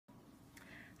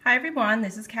Hi everyone,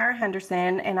 this is Kara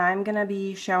Henderson and I'm going to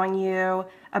be showing you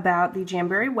about the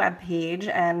Jamberry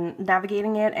webpage and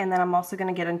navigating it, and then I'm also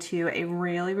going to get into a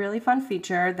really fun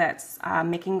feature that's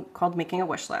called making a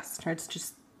wish list, or it's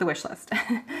just the wish list.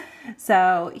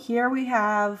 So here we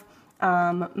have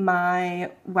my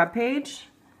webpage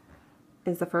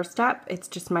is the first step. It's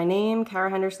just my name,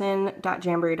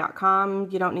 karahenderson.jamberry.com.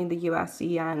 You don't need the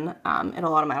USEN,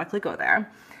 it'll automatically go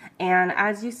there. And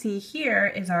as you see here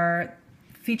is our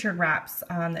featured wraps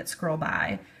that scroll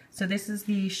by. So this is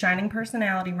the Shining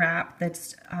Personality wrap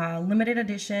that's limited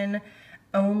edition,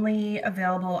 only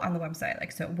available on the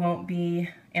website, so it won't be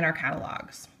in our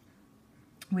catalogs.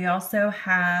 We also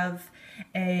have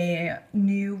a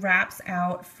new wraps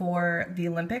out for the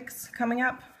Olympics coming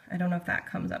up. I don't know if that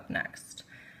comes up next.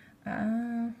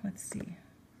 Let's see.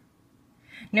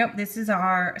 Nope, this is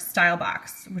our style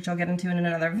box, which I'll get into in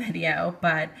another video,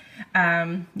 but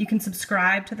you can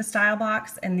subscribe to the style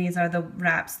box, and these are the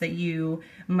wraps that you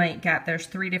might get. There's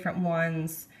 3 different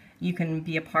ones you can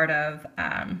be a part of,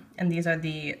 and these are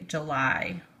the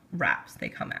July wraps. They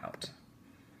come out.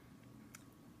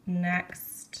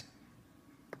 Next.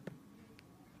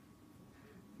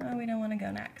 Oh, we don't want to go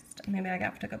next. Maybe I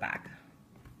have to go back.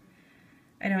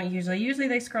 I don't usually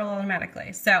they scroll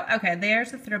automatically. So, okay, there's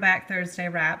the Throwback Thursday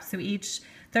wrap. So each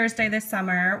Thursday this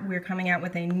summer, we're coming out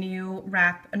with a new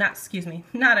wrap, not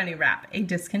a new wrap, a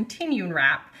discontinued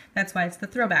wrap. That's why it's the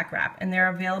Throwback wrap. And they're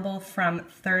available from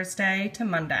Thursday to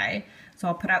Monday. So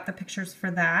I'll put out the pictures for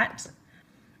that.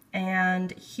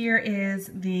 And here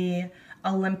is the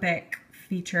Olympic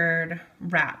featured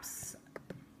wraps,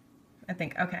 I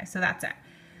think. Okay, so that's it.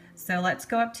 So let's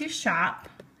go up to shop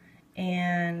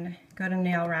and go to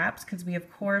nail wraps, because we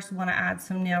of course want to add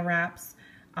some nail wraps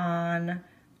on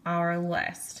our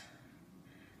list.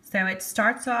 So it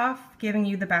starts off giving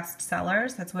you the best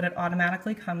sellers. That's what it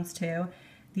automatically comes to.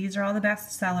 These are all the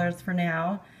best sellers for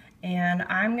now, and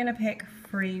I'm gonna pick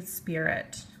Free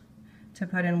Spirit to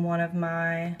put in one of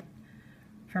my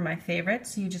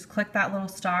favorites. So you just click that little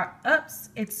star. Oops,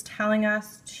 it's telling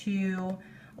us to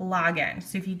log in.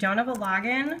 So if you don't have a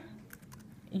login,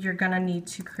 you're gonna need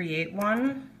to create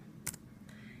one.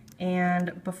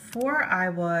 And before I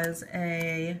was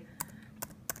a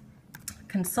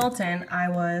consultant, I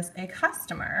was a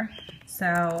customer.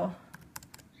 So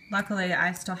luckily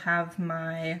I still have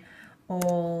my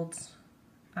old,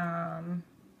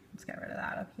 let's get rid of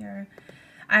that up here.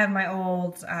 I have my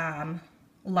old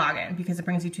login, because it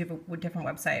brings you to a different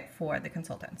website for the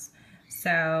consultants.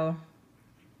 So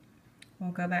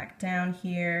we'll go back down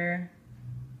here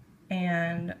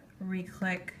and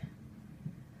re-click,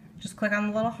 just click on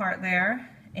the little heart there,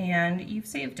 and you've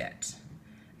saved it.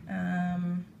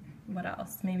 What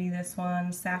else? Maybe this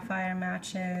one, Sapphire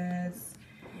Matches,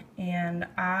 and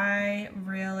I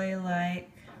really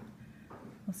like,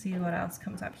 we'll see what else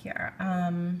comes up here.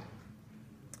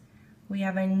 We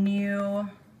have a new,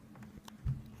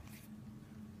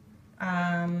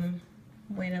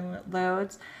 wait until it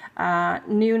loads,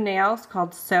 new nails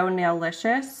called So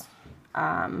Naillicious.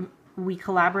 We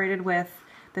collaborated with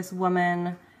this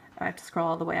woman, I have to scroll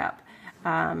all the way up,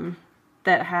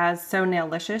 that has So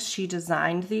Naillicious. She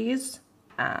designed these,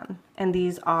 and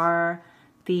these are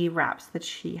the wraps that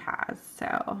she has.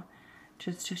 So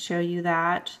just to show you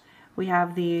that, we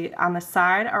have on the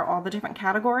side are all the different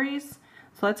categories.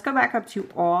 So let's go back up to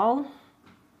all.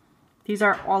 These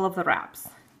are all of the wraps.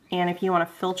 And if you want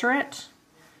to filter it,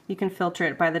 you can filter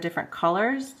it by the different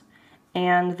colors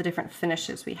and the different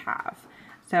finishes we have.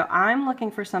 So I'm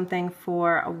looking for something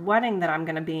for a wedding that I'm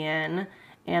going to be in,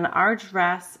 and our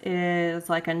dress is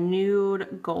like a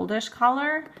nude goldish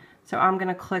color. So I'm going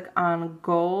to click on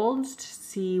gold to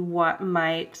see what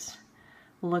might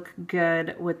look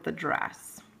good with the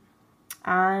dress.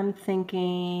 I'm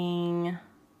thinking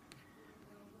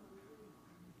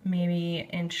maybe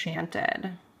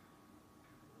Enchanted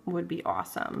would be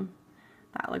awesome.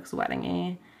 That looks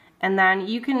wedding-y. And then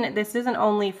you can, this isn't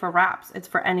only for wraps, it's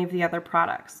for any of the other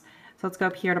products. So let's go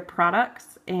up here to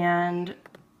products and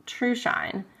True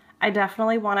Shine. I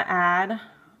definitely want to add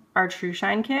our True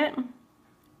Shine kit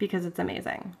because it's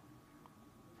amazing.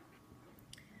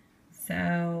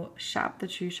 So shop the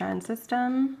True Shine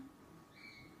system.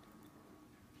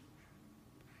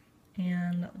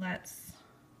 And let's,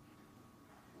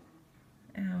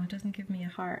 oh, it doesn't give me a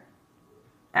heart.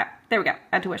 Oh, there we go,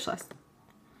 add to wish list.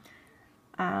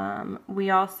 We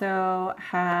also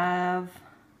have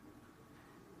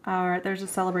there's a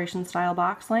celebration style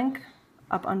box link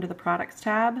up under the products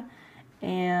tab,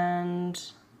 and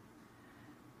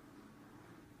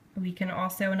we can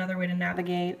also, another way to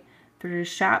navigate through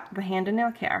shop the hand and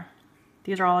nail care.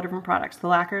 These are all different products. The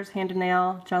lacquers, hand and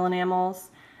nail, gel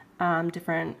enamels,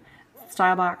 different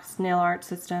style box, nail art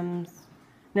systems,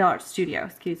 nail art studio,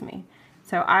 excuse me.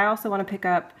 So I also want to pick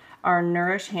up our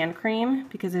Nourish hand cream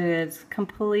because it is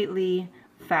completely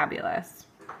fabulous.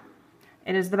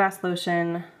 It is the best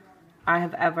lotion I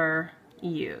have ever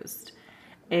used.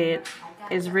 It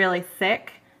is really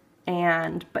thick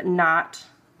but not,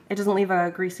 it doesn't leave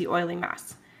a greasy, oily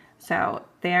mess. So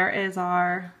there is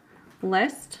our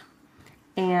list,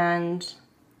 and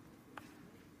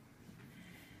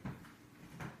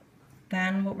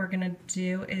then what we're gonna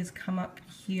do is come up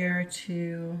here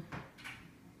to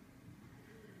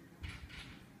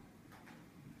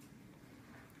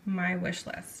my wish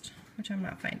list, which I'm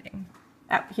not finding.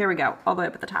 Oh, here we go, all the way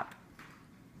up at the top.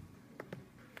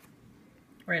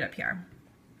 Right up here.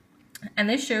 And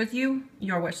this shows you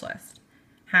your wish list.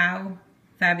 How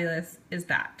fabulous is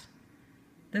that?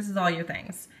 This is all your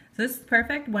things. So this is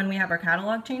perfect when we have our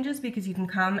catalog changes because you can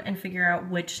come and figure out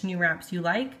which new wraps you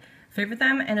like, favorite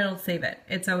them, and it'll save it.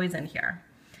 It's always in here.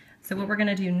 So what we're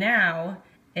gonna do now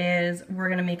is we're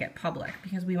gonna make it public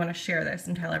because we wanna share this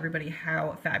and tell everybody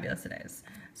how fabulous it is.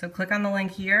 So click on the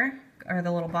link here, or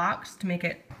the little box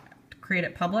to create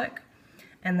it public,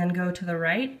 and then go to the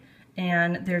right,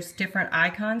 and there's different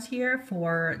icons here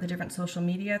for the different social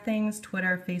media things,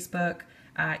 Twitter, Facebook,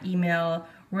 email.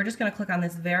 We're just gonna click on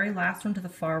this very last one to the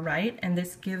far right, and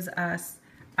this gives us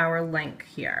our link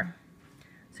here.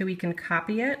 So we can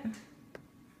copy it.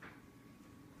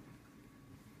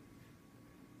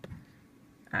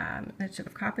 It should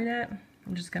have copied it.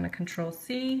 I'm just gonna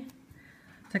Control-C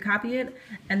to copy it,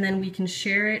 and then we can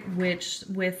share it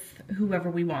with whoever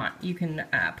we want. You can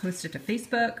post it to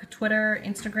Facebook, Twitter,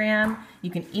 Instagram. You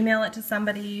can email it to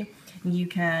somebody. You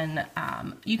can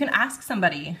ask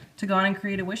somebody to go on and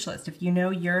create a wish list. If you know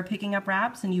you're picking up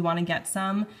wraps and you want to get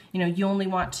some, you only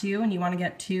want 2 and you want to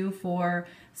get 2 for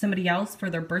somebody else for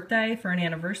their birthday, for an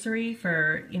anniversary,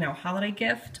 for holiday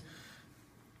gift,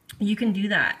 you can do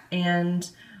that. And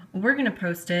we're going to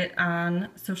post it on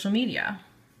social media.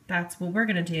 That's what we're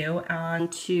gonna do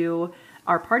onto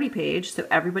our party page so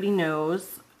everybody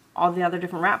knows all the other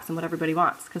different wraps and what everybody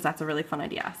wants, because that's a really fun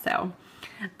idea. So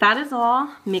that is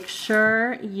all. Make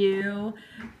sure you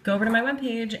go over to my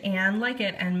webpage and like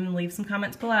it and leave some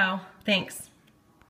comments below. Thanks.